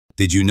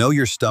Did you know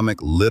your stomach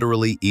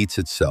literally eats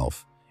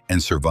itself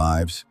and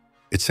survives?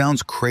 It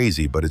sounds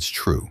crazy, but it's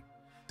true.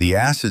 The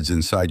acids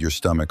inside your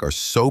stomach are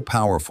so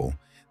powerful,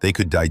 they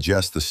could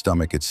digest the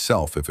stomach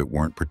itself if it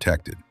weren't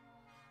protected.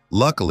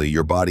 Luckily,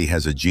 your body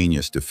has a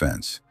genius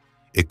defense.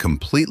 It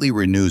completely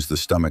renews the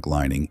stomach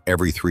lining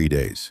every 3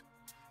 days.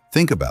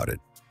 Think about it.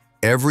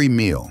 Every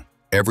meal,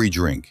 every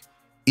drink,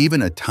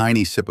 even a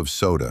tiny sip of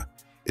soda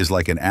is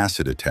like an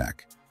acid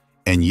attack.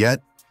 And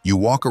yet, you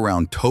walk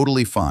around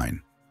totally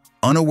fine,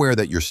 unaware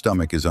that your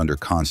stomach is under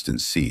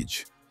constant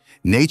siege.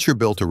 Nature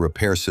built a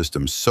repair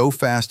system so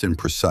fast and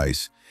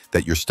precise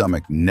that your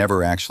stomach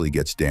never actually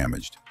gets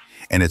damaged.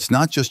 And it's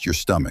not just your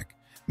stomach.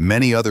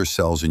 Many other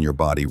cells in your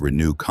body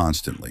renew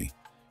constantly.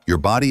 Your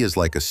body is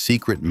like a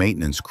secret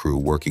maintenance crew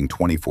working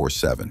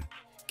 24/7,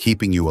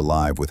 keeping you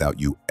alive without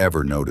you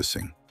ever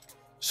noticing.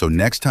 So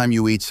next time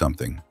you eat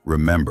something,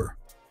 remember,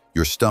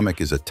 your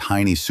stomach is a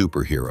tiny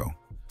superhero,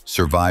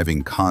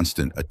 surviving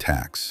constant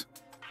attacks.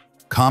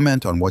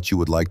 Comment on what you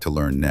would like to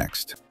learn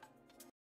next.